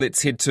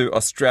Let's head to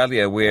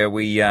Australia, where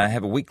we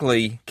have a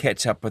weekly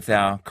catch-up with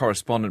our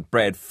correspondent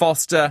Brad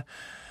Foster,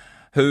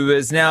 who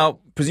is now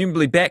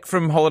presumably back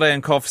from holiday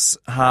in Coffs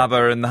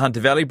Harbour in the Hunter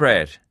Valley.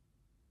 Brad?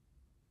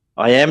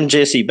 I am,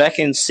 Jesse, back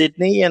in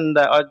Sydney, and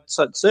I'd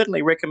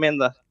certainly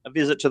recommend a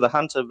visit to the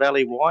Hunter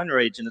Valley wine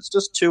region. It's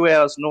just 2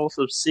 hours north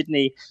of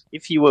Sydney.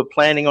 If you were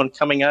planning on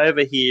coming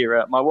over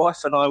here, my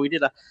wife and I, we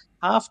did a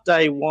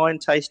half-day wine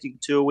tasting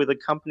tour with a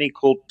company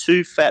called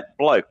Two Fat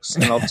Blokes,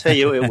 and I'll tell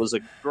you, it was a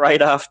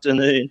great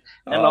afternoon,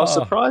 and I was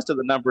surprised at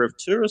the number of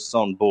tourists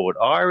on board,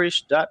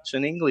 Irish, Dutch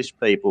and English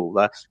people.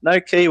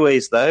 No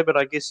Kiwis, though, but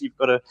I guess you've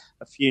got a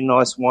few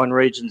nice wine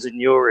regions in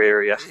your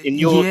area, in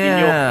your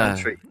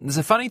country. There's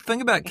a funny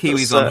thing about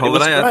Kiwis on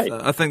holiday.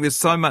 I think there's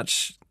so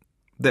much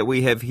that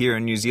we have here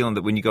in New Zealand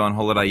that when you go on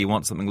holiday, you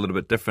want something a little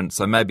bit different.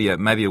 So maybe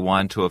a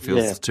wine tour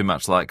feels too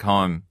much like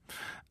home.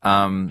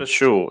 For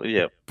sure,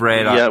 yeah.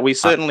 Brad, we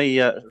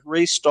certainly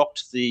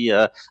restocked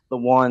the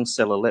wine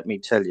cellar, let me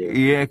tell you.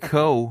 Yeah,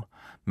 cool.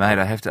 Mate,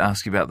 I have to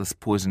ask you about this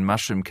poison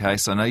mushroom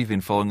case. I know you've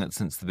been following it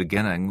since the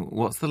beginning.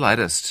 What's the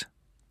latest?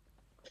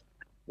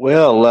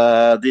 Well,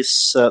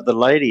 the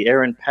lady,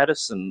 Erin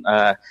Patterson,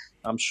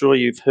 I'm sure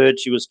you've heard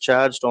she was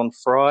charged on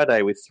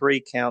Friday with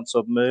 3 counts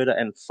of murder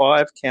and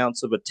 5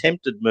 counts of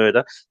attempted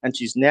murder, and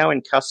she's now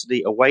in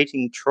custody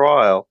awaiting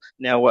trial.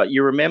 Now,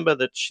 you remember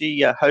that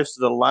she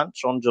hosted a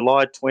lunch on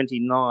July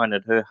 29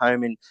 at her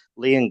home in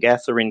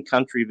Leongatha in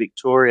country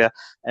Victoria,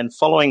 and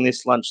following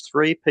this lunch,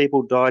 3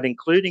 people died,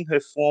 including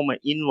her former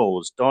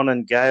in-laws, Don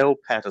and Gail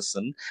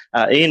Patterson.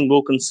 Ian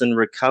Wilkinson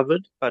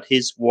recovered, but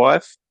his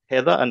wife,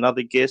 Heather,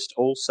 another guest,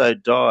 also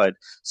died.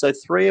 So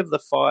 3 of the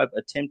 5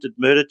 attempted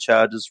murder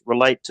charges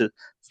relate to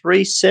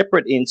 3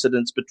 separate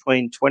incidents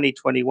between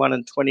 2021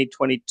 and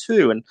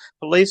 2022, and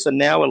police are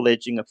now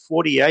alleging a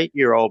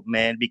 48-year-old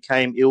man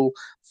became ill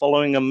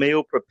following a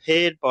meal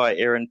prepared by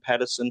Erin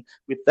Patterson,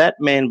 with that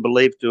man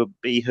believed to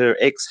be her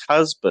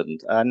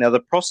ex-husband. Now, the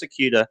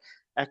prosecutor,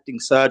 Acting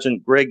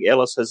Sergeant Greg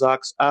Ellis, has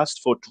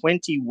asked for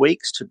 20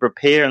 weeks to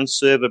prepare and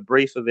serve a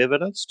brief of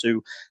evidence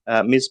to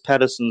Ms.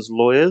 Patterson's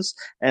lawyers.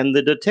 And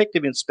the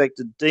Detective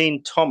Inspector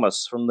Dean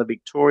Thomas from the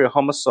Victoria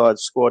Homicide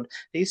Squad,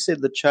 he said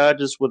the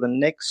charges were the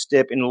next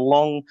step in a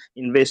long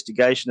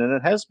investigation, and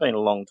it has been a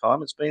long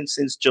time. It's been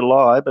since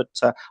July, but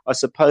I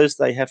suppose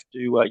they have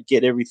to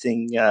get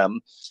everything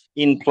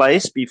in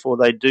place before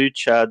they do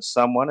charge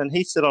someone. And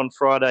he said on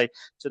Friday,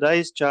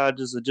 today's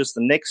charges are just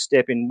the next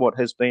step in what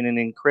has been an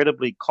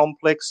incredibly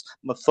complex,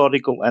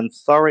 methodical and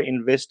thorough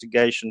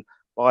investigation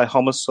by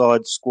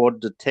Homicide Squad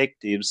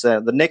detectives.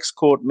 The next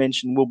court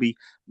mention will be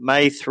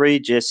May 3,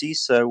 Jesse.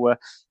 So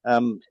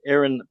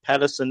Erin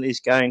Patterson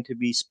is going to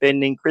be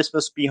spending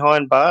Christmas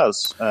behind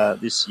bars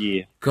this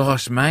year.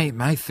 Gosh, May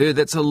 3rd,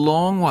 that's a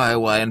long way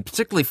away, and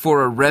particularly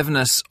for a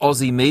ravenous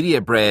Aussie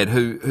media, Brad,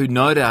 who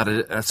no doubt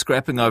are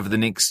scrapping over the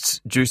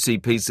next juicy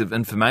piece of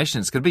information.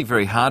 It's going to be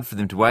very hard for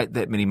them to wait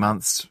that many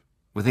months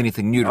with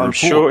anything new to report.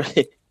 Sure.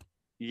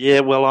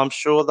 Yeah, well, I'm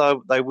sure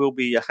they will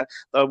be.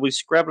 They'll be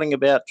scrabbling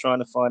about trying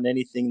to find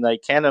anything they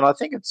can, and I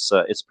think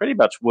it's pretty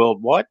much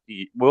worldwide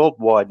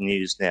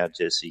news now,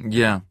 Jesse.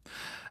 Yeah.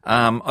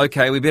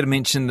 Okay, we better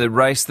mention the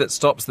race that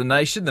stops the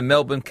nation. The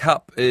Melbourne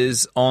Cup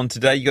is on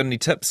today. You got any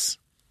tips?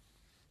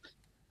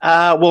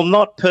 Well,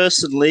 not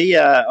personally.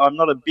 I'm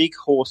not a big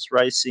horse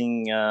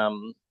racing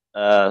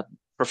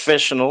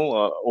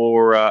professional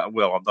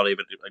well, I'm not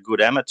even a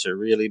good amateur,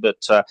 really, but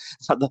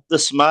the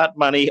smart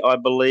money, I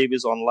believe,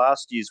 is on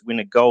last year's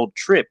winner Gold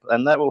Trip,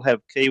 and that will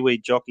have Kiwi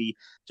jockey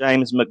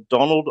James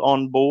McDonald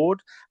on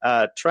board.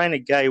 Trainer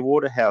Gay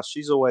Waterhouse,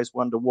 she's always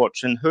one to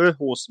watch, and her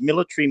horse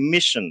Military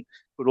Mission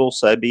could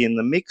also be in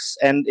the mix.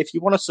 And if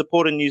you want to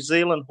support a New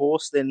Zealand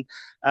horse, then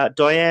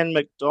Diane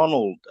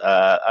McDonald,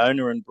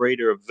 owner and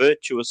breeder of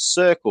Virtuous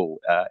Circle,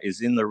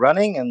 is in the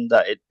running, and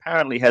it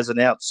apparently has an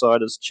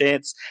outsider's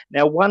chance.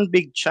 Now, one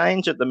big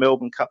change at the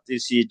Melbourne Cup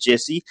this year,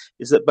 Jesse,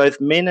 is that both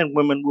men and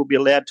women will be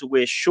allowed to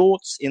wear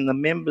shorts in the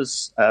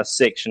members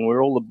section,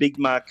 where all the big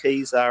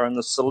marquees are and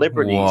the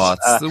celebrities.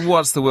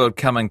 What's the world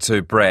coming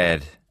to,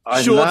 Brad?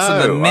 Shorts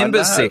in the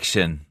members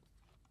section.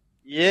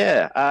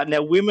 Yeah.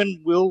 Now,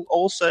 women will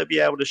also be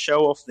able to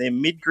show off their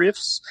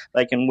midriffs.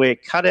 They can wear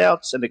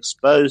cutouts and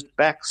exposed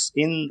backs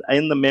in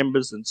the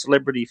members and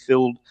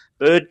celebrity-filled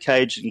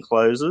birdcage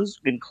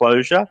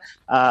enclosure.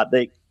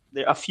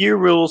 A few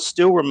rules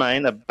still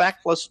remain. A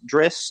backless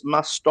dress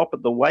must stop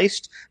at the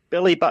waist.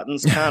 Belly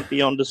buttons can't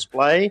be on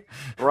display.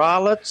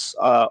 Bralettes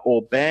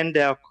or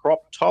bandeau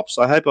crop tops,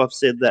 I hope I've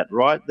said that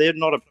right, they're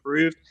not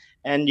approved.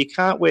 And you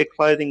can't wear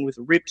clothing with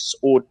rips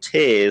or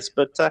tears.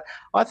 But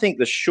I think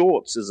the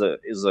shorts is a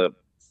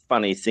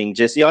funny thing,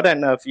 Jesse. I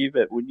don't know if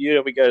would you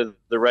ever go to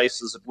the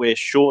races and wear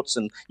shorts,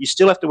 and you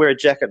still have to wear a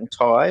jacket and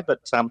tie,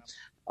 but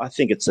I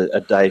think it's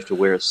a day to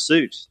wear a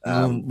suit.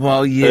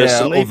 Well,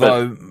 yeah,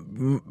 although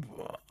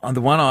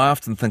the one I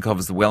often think of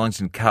is the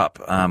Wellington Cup,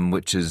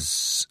 which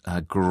is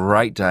a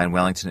great day in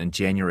Wellington in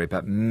January,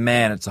 but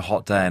man, it's a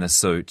hot day in a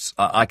suit.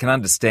 I can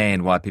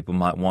understand why people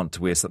might want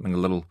to wear something a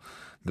little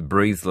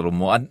breathe a little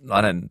more.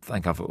 I don't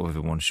think I've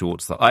ever worn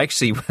shorts, though. I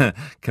actually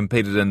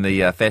competed in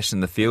the Fashion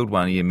in the Field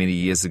one year, many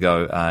years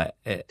ago.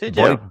 Did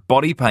you?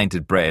 Body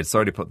painted, Brad.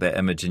 Sorry to put that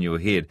image in your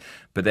head,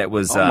 but that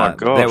was Oh my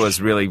gosh. that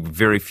was really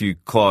very few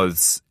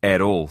clothes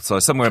at all. So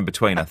somewhere in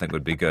between, I think,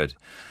 would be good.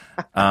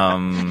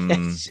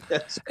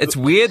 It's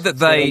weird that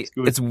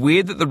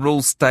the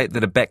rules state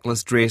that a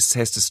backless dress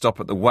has to stop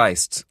at the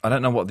waist. I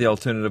don't know what the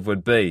alternative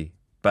would be,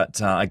 but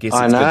I guess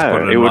it's good to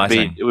put it in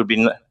writing.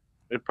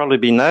 It'd probably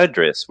be no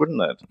dress,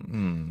 wouldn't it?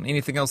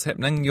 Anything else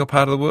happening in your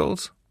part of the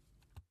world?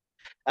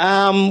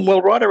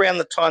 Well, right around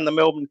the time the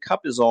Melbourne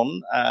Cup is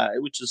on,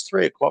 which is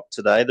 3:00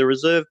 today, the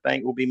Reserve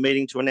Bank will be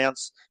meeting to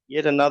announce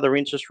yet another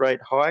interest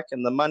rate hike,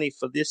 and the money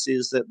for this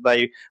is that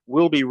they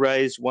will be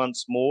raised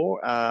once more.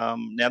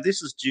 Now,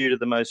 this is due to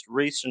the most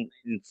recent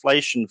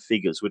inflation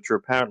figures, which are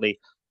apparently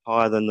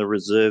higher than the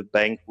Reserve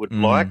Bank would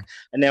like.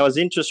 And now, as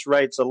interest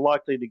rates are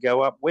likely to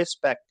go up,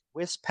 Westpac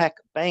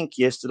Bank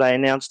yesterday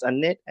announced a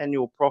net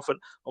annual profit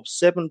of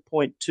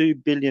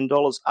 $7.2 billion,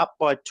 up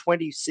by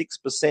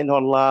 26%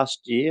 on last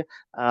year.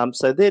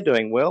 So they're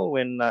doing well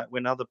when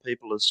other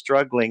people are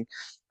struggling.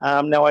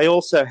 Now, I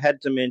also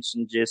had to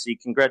mention, Jesse,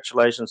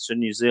 congratulations to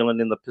New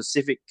Zealand in the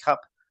Pacific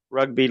Cup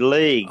Rugby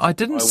League. I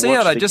didn't see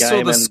it. I just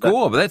saw the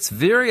score, but that's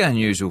very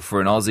unusual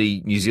for an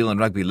Aussie-New Zealand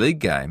Rugby League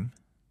game.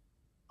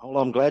 Well,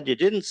 I'm glad you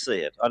didn't see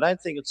it. I don't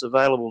think it's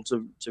available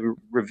to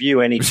review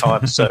any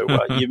time, so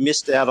you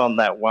missed out on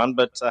that one.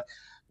 But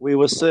we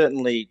were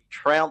certainly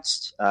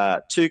trounced,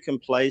 too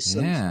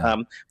complacent. Yeah.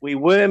 We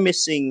were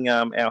missing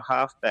our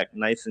halfback,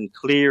 Nathan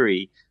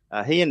Cleary.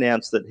 He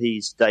announced that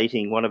he's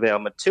dating one of our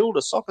Matilda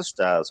soccer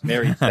stars,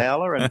 Mary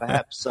Fowler, and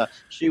perhaps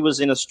she was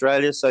in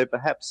Australia, so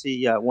perhaps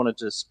he wanted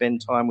to spend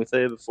time with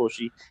her before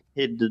she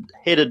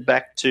headed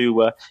back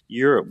to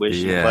Europe, where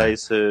she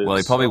plays her. Well,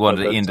 he probably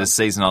wanted to end his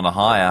season on a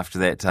high after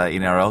that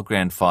NRL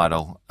grand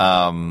final.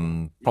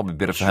 Probably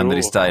better for him that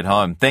he stayed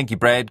home. Thank you,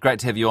 Brad. Great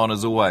to have you on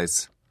as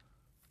always.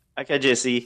 Okay, Jesse.